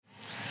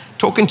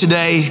Talking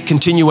today,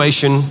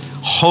 continuation,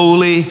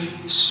 Holy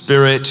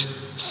Spirit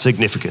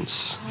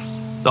significance.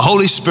 The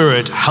Holy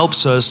Spirit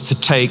helps us to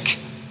take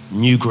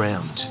new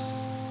ground.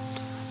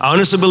 I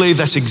honestly believe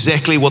that's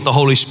exactly what the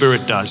Holy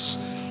Spirit does.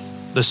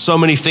 There's so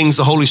many things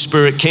the Holy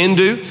Spirit can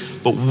do,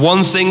 but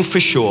one thing for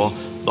sure,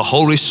 the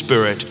Holy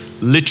Spirit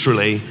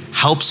literally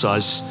helps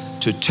us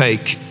to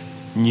take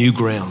new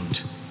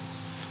ground.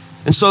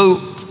 And so,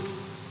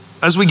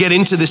 as we get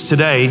into this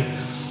today,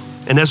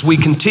 and as we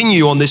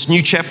continue on this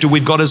new chapter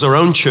we've got as our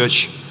own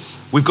church,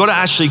 we've got to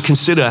actually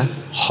consider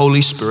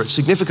Holy Spirit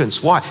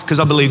significance. Why? Because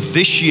I believe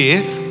this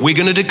year we're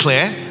going to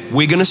declare,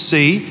 we're going to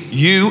see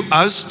you,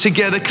 us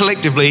together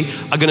collectively,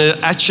 are going to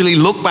actually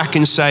look back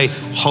and say,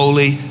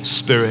 Holy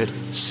Spirit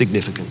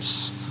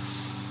significance.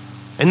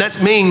 And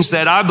that means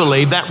that I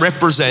believe that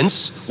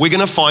represents we're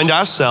going to find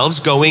ourselves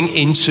going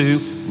into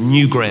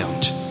new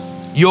ground.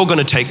 You're going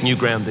to take new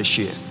ground this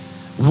year.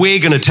 We're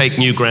going to take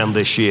new ground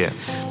this year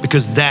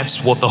because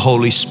that's what the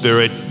Holy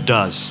Spirit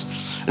does.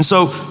 And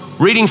so,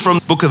 reading from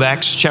the book of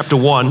Acts, chapter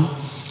 1,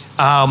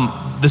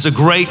 there's a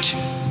great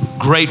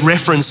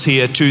reference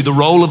here to the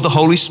role of the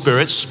Holy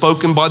Spirit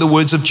spoken by the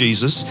words of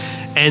Jesus.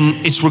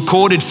 And it's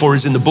recorded for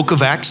us in the book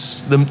of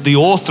Acts. The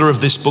author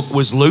of this book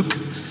was Luke,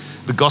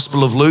 the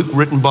Gospel of Luke,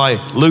 written by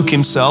Luke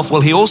himself.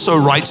 Well, he also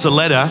writes a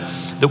letter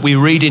that we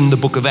read in the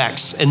book of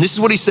Acts. And this is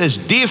what he says: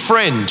 "Dear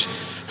friend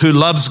who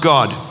loves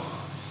God,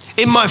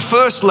 in my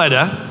first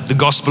letter, the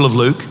Gospel of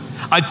Luke,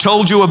 I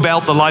told you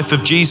about the life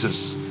of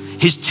Jesus,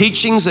 his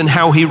teachings and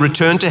how he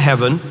returned to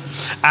heaven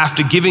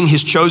after giving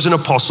his chosen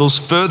apostles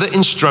further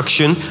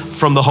instruction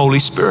from the Holy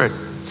Spirit.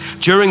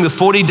 During the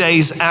 40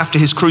 days after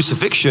his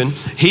crucifixion,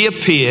 he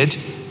appeared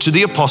to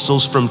the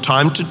apostles from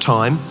time to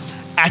time,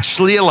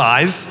 actually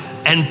alive,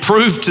 and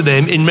proved to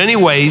them in many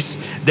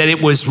ways that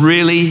it was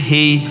really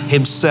he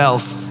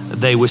himself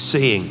they were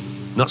seeing,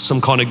 not some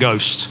kind of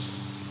ghost.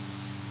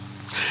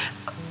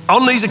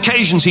 On these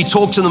occasions, he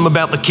talked to them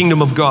about the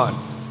kingdom of God.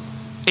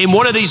 In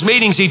one of these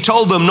meetings, he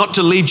told them not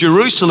to leave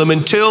Jerusalem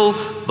until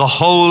the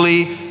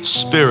Holy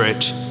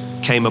Spirit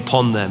came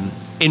upon them,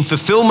 in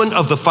fulfillment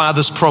of the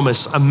Father's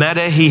promise, a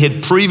matter he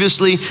had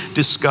previously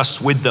discussed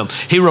with them.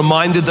 He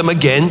reminded them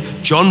again,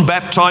 John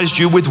baptized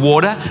you with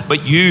water,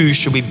 but you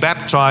shall be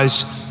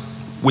baptized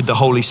with the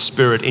Holy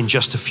Spirit in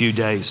just a few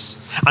days.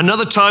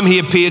 Another time he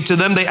appeared to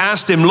them, they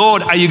asked him,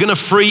 Lord, are you going to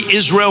free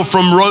Israel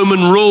from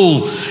Roman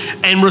rule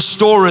and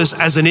restore us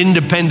as an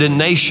independent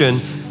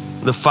nation?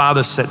 The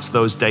Father sets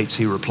those dates,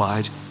 he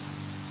replied,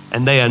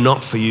 and they are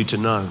not for you to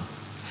know.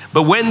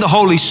 But when the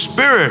Holy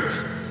Spirit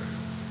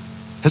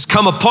has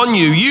come upon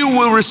you, you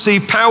will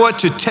receive power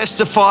to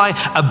testify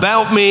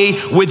about me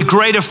with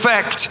great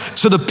effect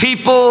to the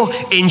people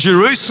in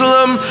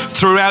Jerusalem,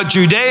 throughout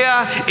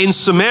Judea, in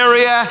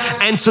Samaria,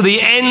 and to the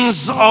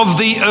ends of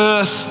the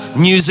earth,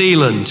 New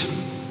Zealand.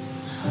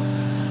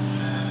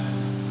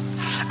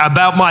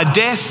 About my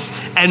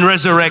death and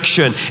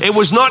resurrection. It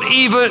was not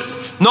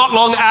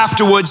long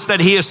afterwards that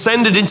he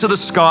ascended into the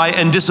sky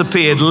and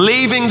disappeared,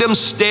 leaving them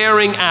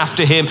staring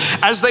after him.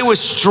 As they were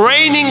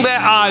straining their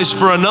eyes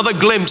for another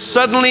glimpse,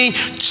 suddenly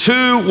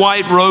 2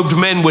 white-robed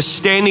men were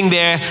standing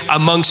there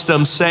amongst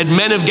them, said,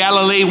 Men of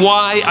Galilee,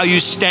 why are you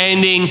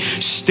standing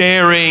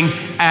staring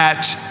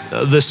at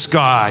the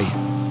sky?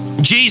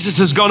 Jesus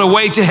has gone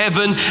away to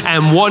heaven,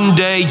 and one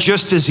day,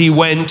 just as he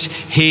went,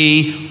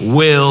 he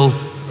will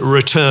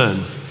return.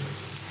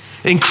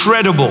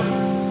 Incredible.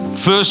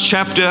 First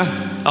chapter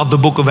of the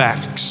book of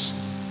Acts.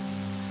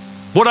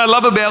 What I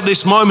love about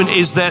this moment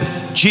is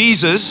that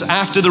Jesus,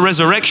 after the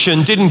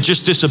resurrection, didn't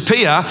just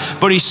disappear,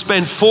 but he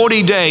spent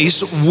 40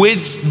 days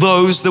with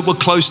those that were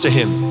close to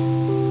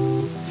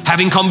him,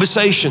 having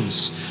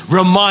conversations,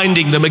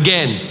 reminding them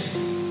again,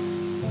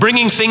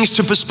 bringing things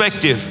to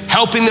perspective,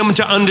 helping them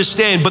to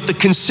understand. But the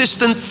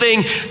consistent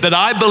thing that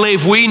I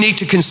believe we need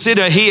to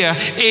consider here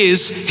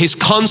is his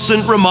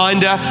constant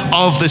reminder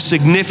of the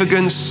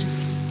significance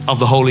of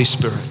the Holy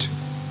Spirit.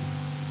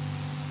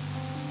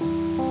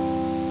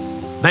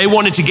 They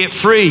wanted to get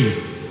free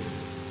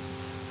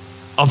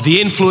of the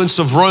influence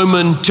of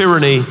Roman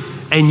tyranny,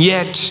 and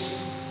yet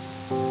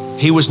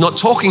he was not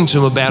talking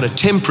to them about a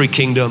temporary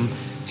kingdom.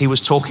 He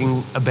was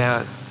talking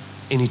about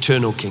an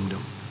eternal kingdom.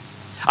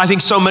 I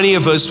think so many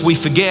of us, we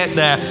forget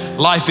that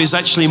life is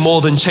actually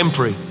more than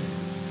temporary.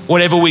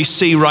 Whatever we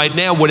see right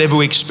now, whatever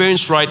we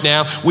experience right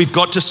now, we've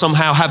got to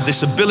somehow have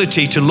this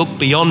ability to look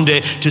beyond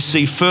it, to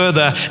see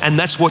further. And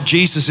that's what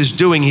Jesus is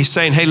doing. He's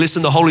saying, hey,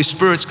 listen, the Holy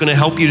Spirit's going to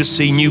help you to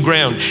see new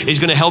ground. He's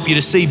going to help you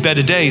to see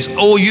better days.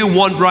 All you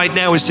want right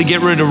now is to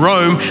get rid of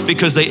Rome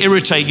because they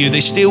irritate you,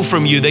 they steal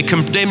from you, they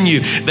condemn you,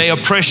 they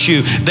oppress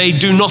you, they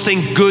do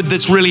nothing good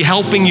that's really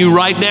helping you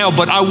right now.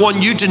 But I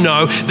want you to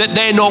know that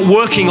they're not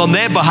working on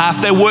their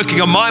behalf, they're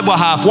working on my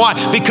behalf.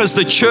 Why? Because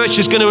the church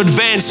is going to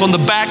advance on the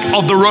back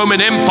of the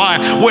Roman Empire.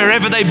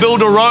 Wherever they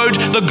build a road,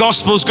 the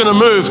gospel's going to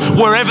move.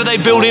 Wherever they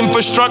build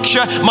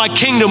infrastructure, my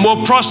kingdom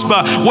will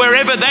prosper.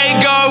 Wherever they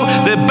go,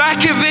 the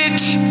back of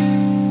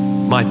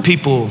it, my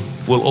people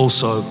will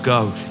also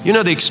go. You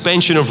know, the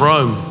expansion of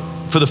Rome,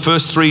 for the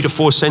first 3 to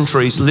 4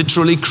 centuries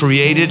literally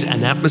created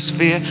an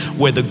atmosphere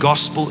where the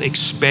gospel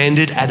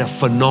expanded at a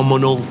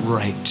phenomenal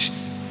rate.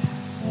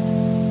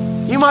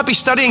 You might be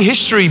studying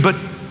history, but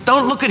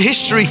don't look at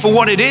history for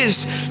what it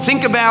is.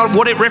 Think about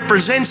what it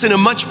represents in a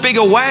much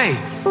bigger way.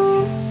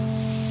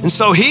 And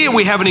so here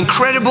we have an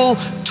incredible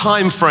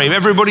time frame.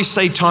 Everybody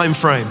say time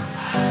frame.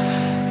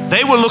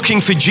 They were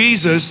looking for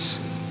Jesus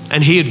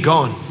and he had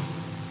gone.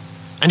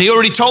 And he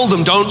already told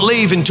them, don't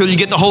leave until you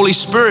get the Holy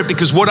Spirit,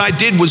 because what I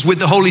did was with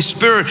the Holy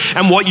Spirit,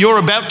 and what you're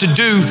about to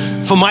do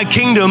for my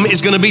kingdom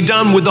is going to be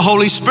done with the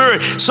Holy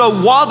Spirit.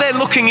 So while they're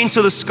looking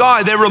into the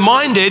sky, they're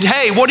reminded,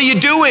 hey, what are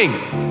you doing?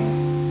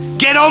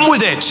 Get on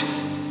with it.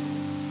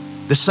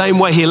 The same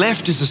way he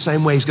left is the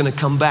same way he's going to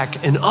come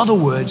back. In other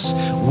words,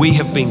 we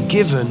have been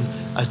given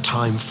a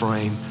time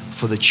frame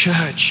for the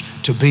church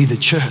to be the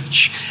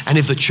church. And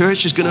if the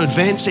church is going to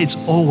advance, it's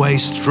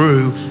always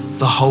through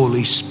the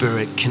Holy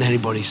Spirit. Can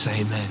anybody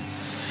say amen?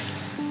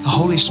 The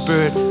Holy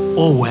Spirit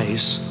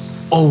always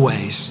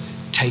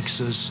takes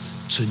us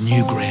to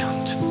new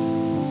ground.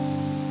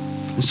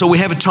 And so we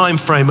have a time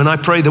frame, and I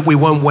pray that we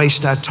won't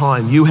waste our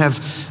time. You have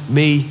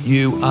me,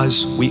 you,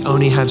 us. We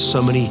only have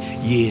so many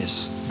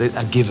years that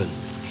are given.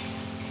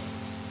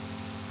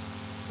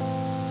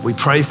 We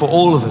pray for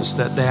all of us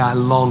that they are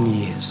long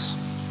years,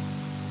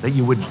 that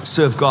you would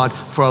serve God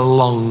for a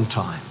long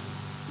time.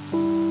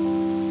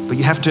 But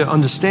you have to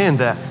understand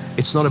that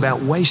it's not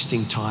about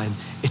wasting time,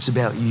 it's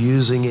about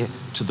using it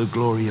to the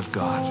glory of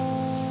God.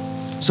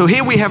 So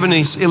here we have an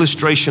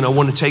illustration I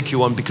want to take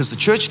you on, because the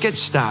church gets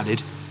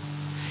started.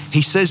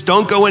 He says,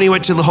 don't go anywhere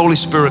till the Holy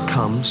Spirit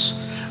comes.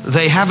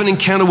 They have an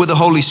encounter with the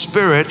Holy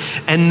Spirit,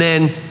 and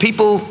then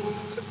people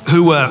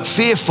who were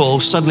fearful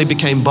suddenly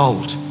became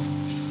bold.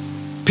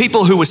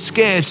 People who were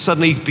scared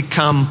suddenly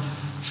become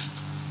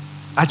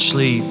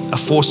actually a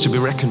force to be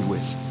reckoned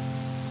with.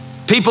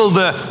 People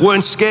that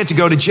weren't scared to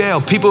go to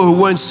jail, people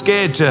who weren't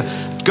scared to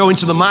go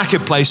into the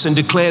marketplace and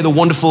declare the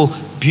wonderful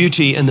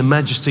beauty and the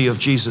majesty of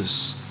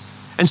Jesus.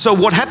 And so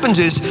what happens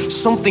is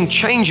something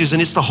changes,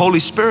 and it's the Holy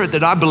Spirit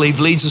that I believe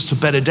leads us to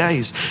better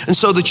days. And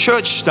so the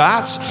church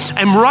starts,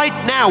 and right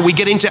now we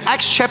get into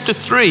Acts chapter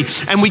 3,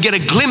 and we get a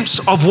glimpse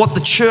of what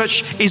the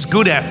church is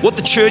good at, what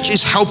the church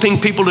is helping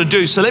people to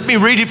do. So let me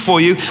read it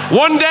for you.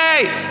 One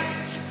day,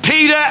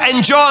 Peter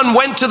and John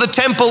went to the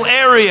temple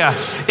area.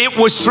 It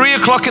was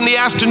 3:00 in the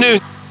afternoon.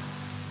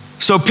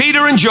 So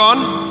Peter and John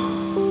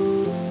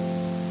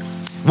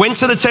went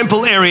to the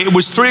temple area. It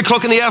was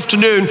 3:00 in the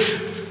afternoon,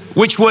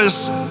 which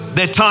was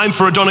their time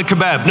for a doner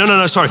kebab.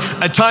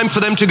 A time for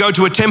them to go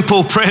to a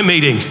temple prayer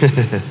meeting.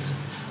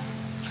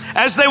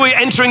 As they were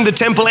entering the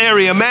temple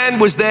area, a man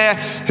was there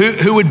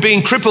who had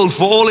been crippled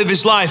for all of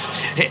his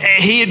life.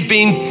 He had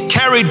been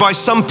carried by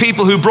some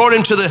people who brought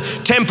him to the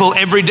temple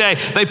every day.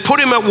 They put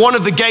him at one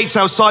of the gates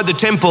outside the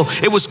temple.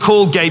 It was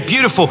called Gate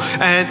Beautiful.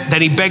 And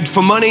then he begged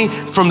for money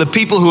from the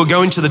people who were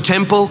going to the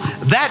temple.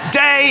 That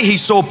day, he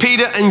saw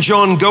Peter and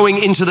John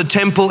going into the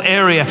temple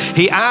area.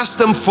 He asked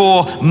them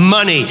for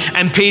money.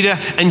 And Peter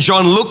and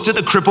John looked at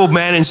the crippled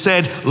man and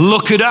said,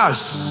 "Look at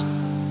us."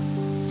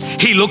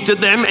 He looked at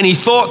them and he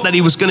thought that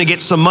he was going to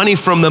get some money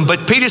from them.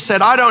 But Peter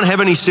said, "I don't have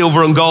any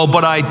silver and gold,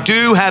 but I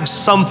do have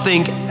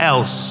something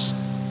else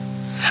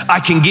I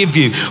can give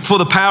you. For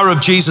the power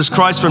of Jesus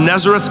Christ from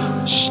Nazareth,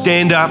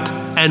 stand up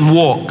and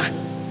walk."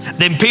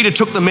 Then Peter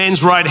took the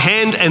man's right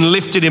hand and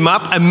lifted him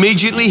up.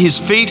 Immediately his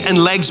feet and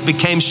legs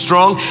became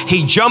strong.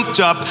 He jumped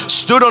up,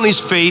 stood on his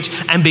feet,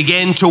 and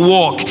began to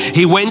walk.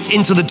 He went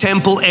into the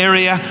temple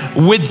area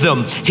with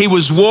them. He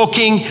was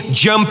walking,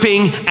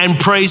 jumping, and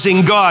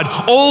praising God.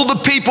 All the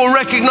people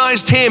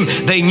recognized him.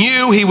 They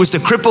knew he was the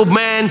crippled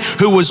man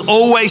who was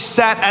always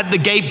sat at the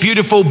Gate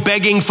Beautiful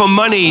begging for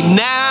money.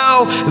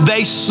 Now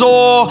they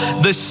saw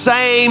the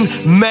same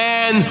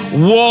man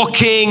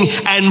walking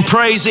and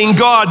praising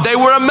God. They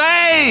were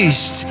amazed.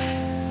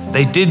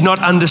 They did not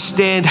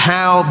understand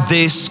how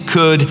this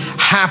could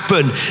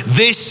happen.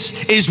 This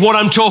is what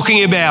I'm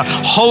talking about.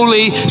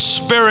 Holy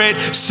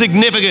Spirit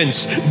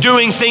significance.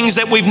 Doing things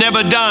that we've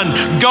never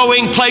done.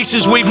 Going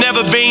places we've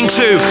never been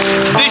to.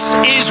 This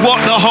is what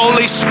the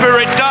Holy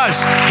Spirit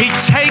does. He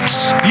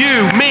takes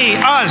you, me,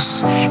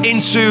 us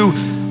into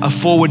a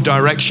forward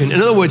direction. In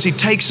other words, he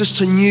takes us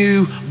to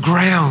new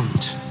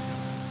ground.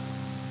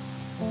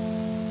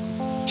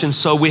 And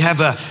so we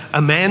have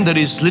a man that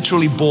is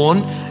literally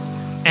born,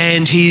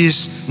 and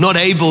he's not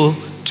able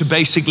to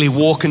basically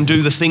walk and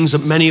do the things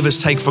that many of us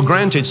take for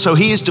granted. So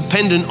he is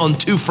dependent on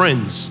two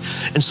friends.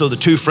 And so the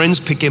two friends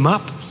pick him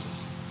up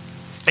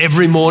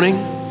every morning,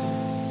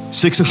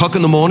 6:00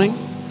 in the morning,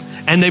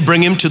 and they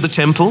bring him to the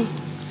temple.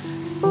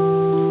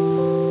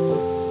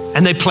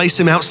 And they place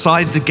him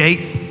outside the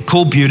gate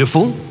called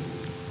Beautiful.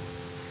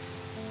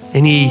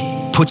 And he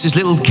puts his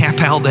little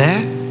cap out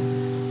there.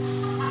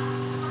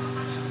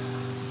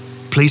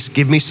 "Please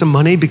give me some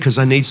money because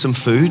I need some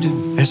food,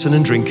 essen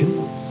and drinking."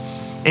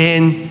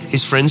 And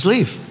his friends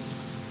leave.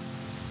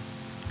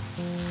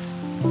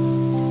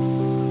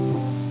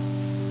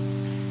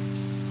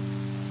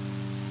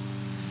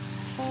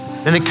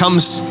 Then it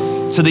comes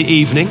to the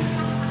evening,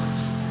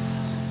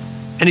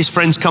 And his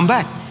friends come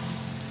back.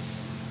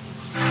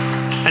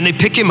 And they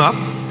pick him up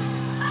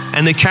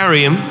and they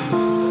carry him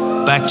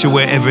back to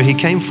wherever he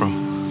came from.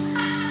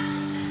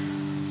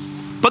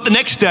 But the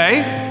next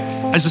day,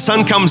 as the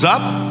sun comes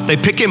up, they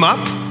pick him up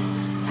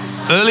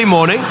early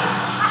morning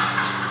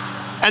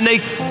and they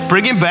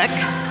bring him back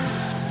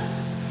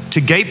to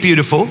Gate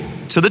Beautiful,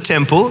 to the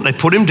temple. They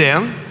put him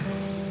down.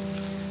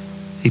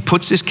 He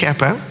puts his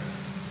cap out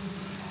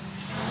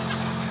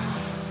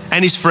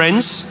and his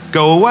friends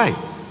go away.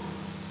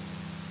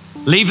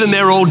 Leave them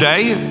there all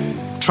day,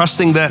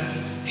 trusting that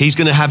he's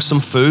going to have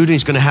some food,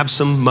 he's going to have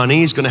some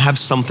money, he's going to have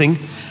something.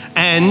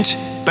 And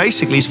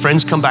basically his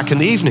friends come back in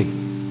the evening.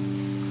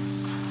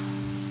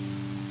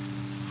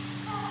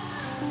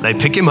 They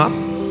pick him up,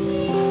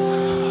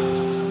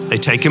 they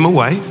take him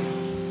away.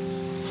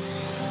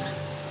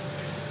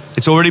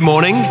 It's already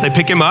morning, they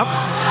pick him up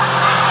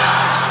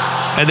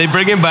and they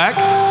bring him back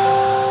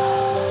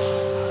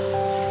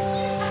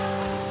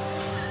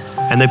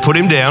and they put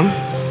him down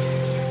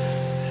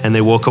and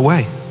they walk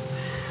away.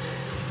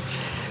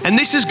 And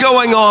this is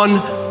going on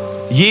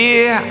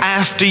year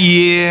after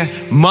year,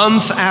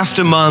 month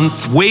after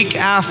month, week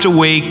after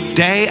week,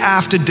 day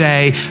after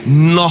day.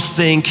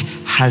 Nothing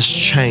has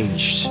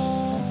changed.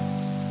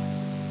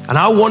 And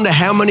I wonder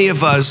how many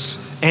of us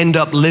end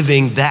up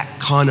living that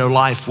kind of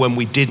life when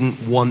we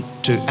didn't want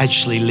to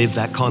actually live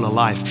that kind of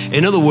life.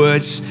 In other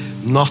words,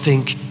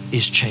 nothing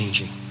is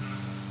changing.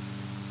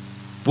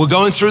 We're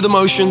going through the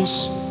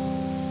motions.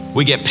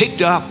 We get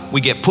picked up,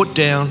 we get put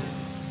down.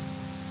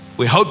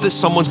 We hope that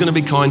someone's going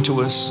to be kind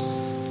to us.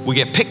 We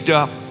get picked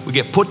up, we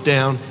get put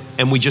down,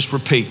 and we just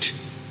repeat.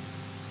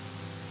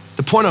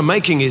 The point I'm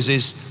making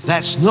is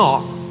that's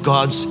not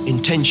God's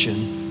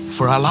intention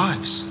for our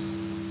lives.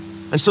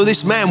 And so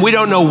this man, we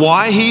don't know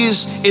why he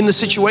is in the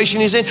situation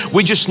he's in.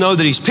 We just know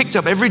that he's picked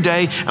up every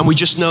day, and we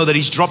just know that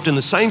he's dropped in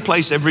the same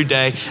place every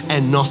day,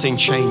 and nothing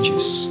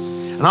changes.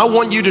 And I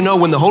want you to know,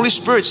 when the Holy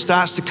Spirit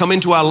starts to come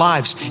into our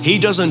lives, he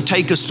doesn't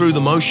take us through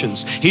the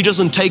motions. He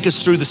doesn't take us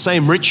through the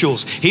same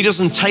rituals. He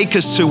doesn't take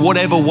us to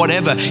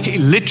whatever. He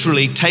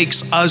literally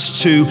takes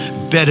us to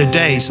better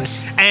days.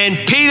 And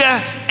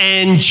Peter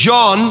and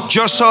John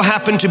just so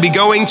happen to be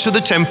going to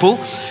the temple,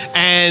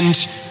 and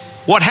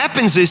what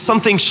happens is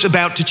something's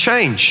about to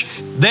change.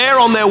 They're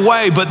on their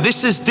way, but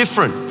this is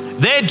different.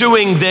 They're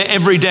doing their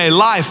everyday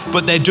life,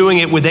 but they're doing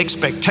it with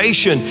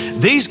expectation.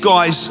 These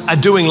guys are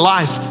doing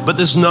life, but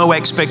there's no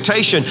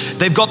expectation.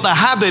 They've got the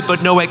habit,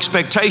 but no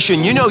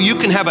expectation. You know, you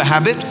can have a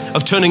habit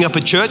of turning up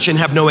at church and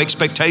have no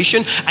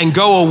expectation and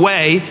go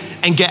away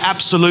and get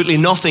absolutely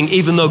nothing,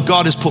 even though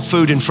God has put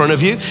food in front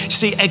of you.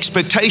 See,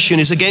 expectation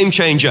is a game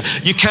changer.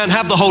 You can't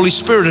have the Holy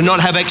Spirit and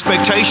not have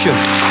expectation.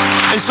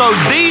 And so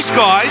these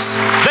guys,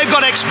 they've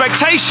got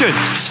expectation,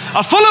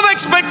 are full of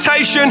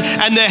expectation,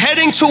 and they're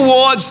heading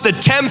towards the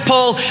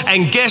temple.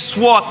 And guess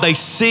what? They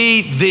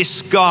see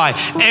this guy.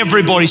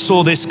 Everybody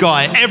saw this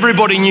guy.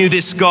 Everybody knew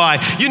this guy.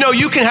 You know,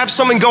 you can have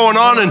something going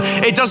on and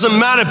it doesn't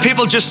matter.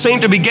 People just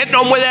seem to be getting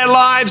on with their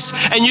lives,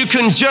 and you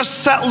can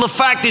just settle the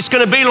fact it's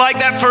going to be like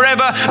that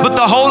forever. But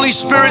the Holy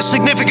Spirit's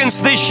significance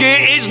this year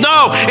is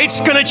no,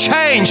 it's going to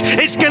change.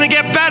 It's going to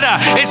get better.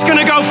 It's going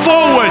to go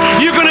forward.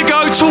 You're going to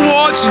go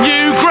towards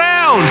new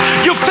ground.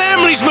 Your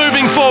family's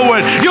moving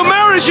forward. Your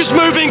marriage is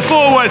moving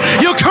forward.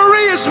 Your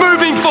career's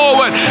moving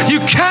forward. You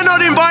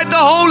cannot invite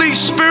the Holy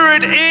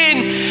Spirit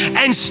in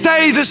and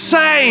stay the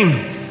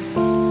same.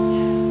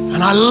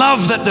 And I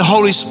love that the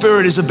Holy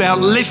Spirit is about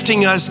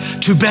lifting us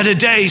to better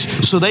days.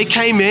 So they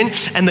came in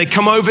and they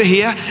come over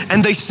here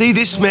and they see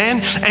this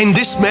man, and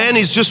this man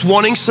is just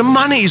wanting some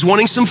money. He's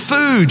wanting some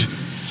food.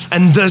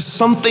 And there's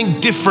something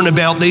different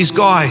about these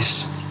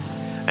guys.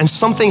 And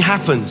something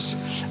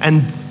happens,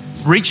 and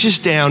reaches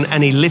down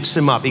and he lifts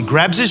him up. He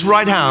grabs his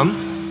right arm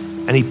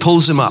and he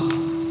pulls him up.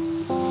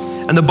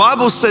 And the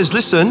Bible says,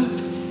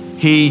 listen,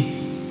 he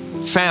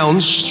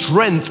found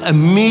strength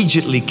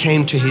immediately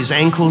came to his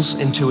ankles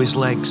and to his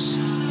legs.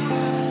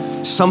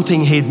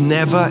 Something he'd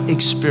never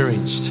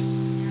experienced.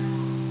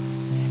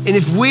 And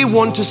if we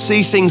want to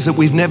see things that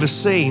we've never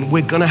seen,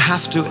 we're going to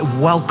have to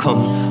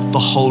welcome the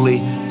Holy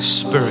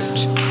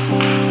Spirit.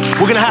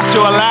 We're going to have to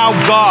allow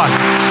God.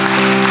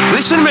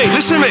 Listen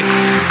to me.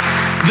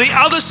 The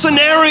other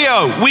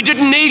scenario, we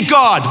didn't need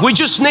God. We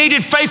just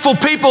needed faithful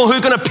people who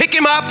are going to pick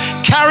him up,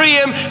 carry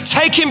him,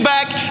 take him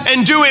back,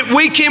 and do it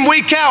week in,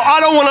 week out.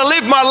 I don't want to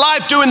live my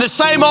life doing the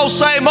same old.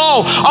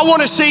 I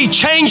want to see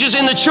changes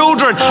in the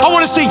children. I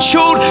want to see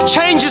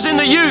changes in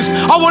the youth.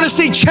 I want to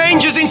see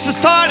changes in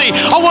society.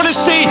 I want to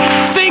see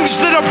things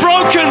that are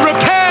broken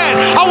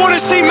repaired. I want to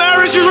see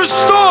marriages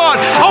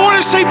restored. I want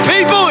to see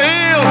people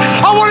healed.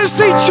 I want to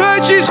see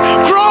churches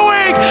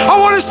growing. I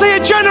want to see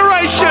a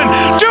generation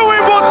doing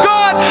what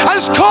God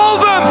has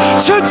called them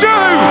to do.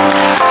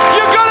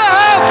 You're going to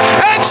have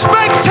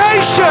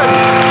expectation.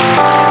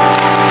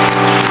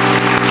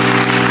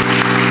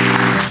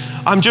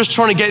 I'm just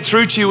trying to get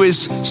through to you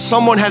is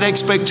someone had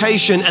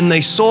expectation and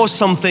they saw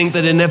something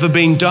that had never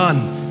been done.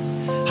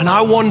 And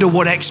I wonder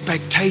what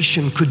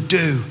expectation could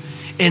do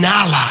in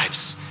our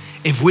lives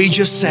if we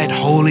just said,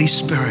 Holy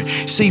Spirit.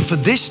 See, for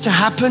this to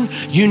happen,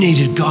 you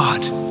needed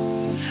God.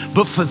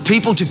 But for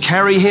people to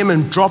carry him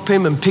and drop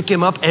him and pick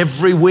him up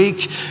every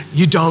week,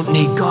 you don't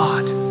need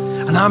God.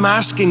 And I'm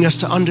asking us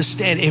to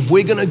understand, if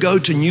we're gonna go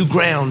to new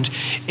ground,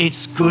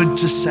 it's good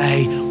to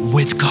say,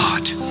 with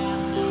God,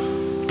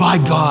 by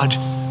God,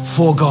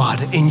 for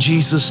God, in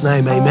Jesus'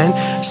 name,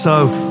 amen.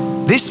 So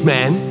this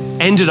man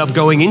ended up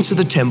going into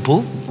the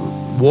temple,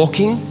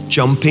 walking,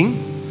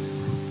 jumping,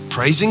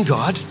 praising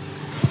God.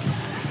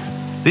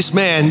 This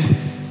man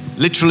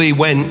literally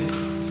went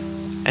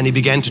and he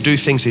began to do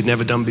things he'd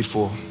never done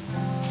before.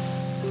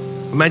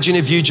 Imagine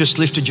if you just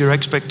lifted your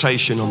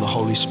expectation on the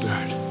Holy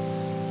Spirit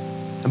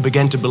and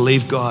began to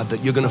believe God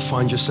that you're gonna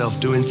find yourself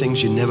doing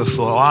things you never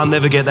thought. Oh, I'll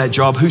never get that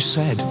job. Who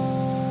said?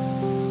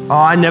 Oh,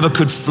 I never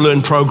could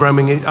learn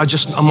programming.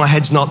 My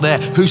head's not there.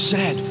 Who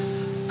said?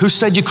 Who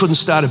said you couldn't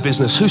start a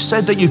business? Who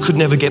said that you could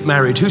never get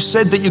married? Who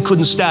said that you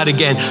couldn't start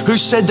again? Who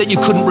said that you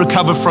couldn't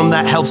recover from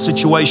that health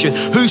situation?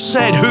 Who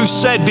said? Who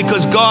said?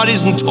 Because God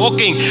isn't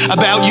talking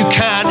about you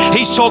can't.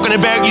 He's talking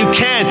about you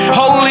can.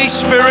 Holy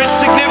Spirit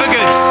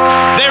significance.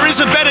 There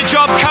is a better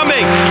job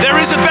coming. There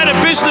is a better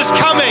business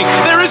coming.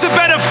 There is a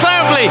better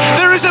family.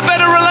 There is a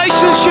better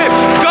relationship.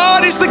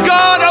 God is the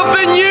God of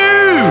the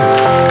new.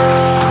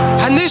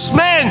 And this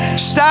man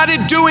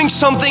started doing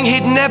something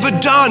he'd never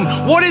done.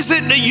 What is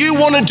it that you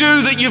want to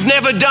do that you've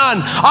never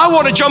done? I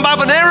want to jump out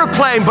of an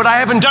airplane, but I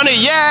haven't done it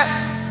yet.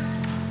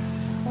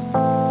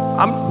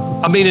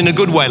 I mean in a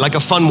good way, like a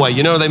fun way.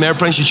 You know them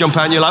airplanes, you jump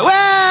out and you're like,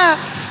 wah!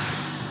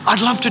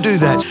 I'd love to do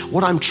that.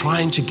 What I'm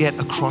trying to get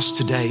across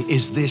today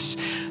is this,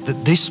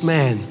 that this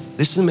man,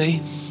 listen to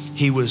me,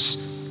 he was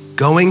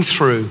going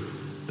through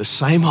the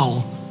same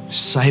old.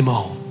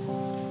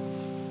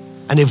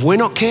 And if we're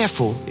not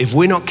careful,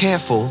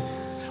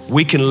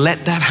 we can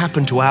let that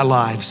happen to our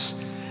lives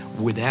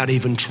without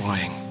even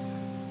trying.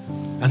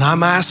 And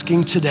I'm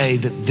asking today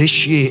that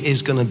this year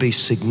is going to be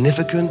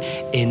significant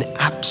in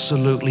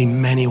absolutely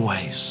many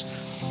ways.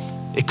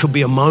 It could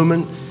be a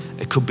moment,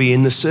 it could be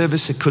in the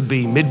service, it could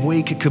be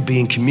midweek, it could be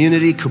in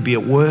community, it could be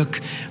at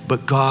work,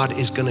 but God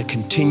is going to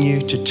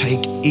continue to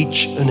take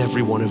each and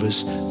every one of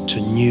us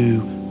to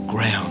new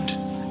ground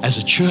as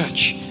a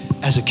church,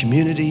 as a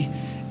community,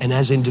 and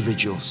as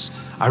individuals.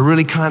 I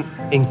really can't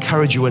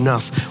encourage you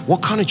enough.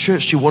 What kind of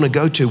church do you want to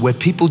go to where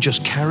people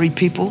just carry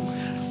people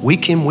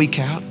week in, week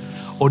out?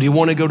 Or do you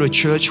want to go to a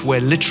church where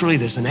literally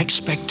there's an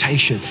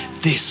expectation,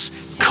 this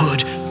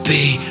could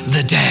be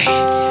the day?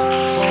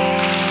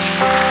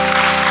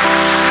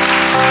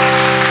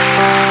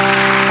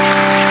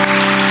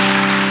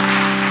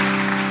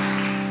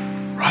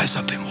 Rise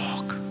up and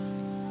walk.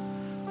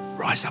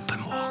 Rise up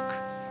and walk.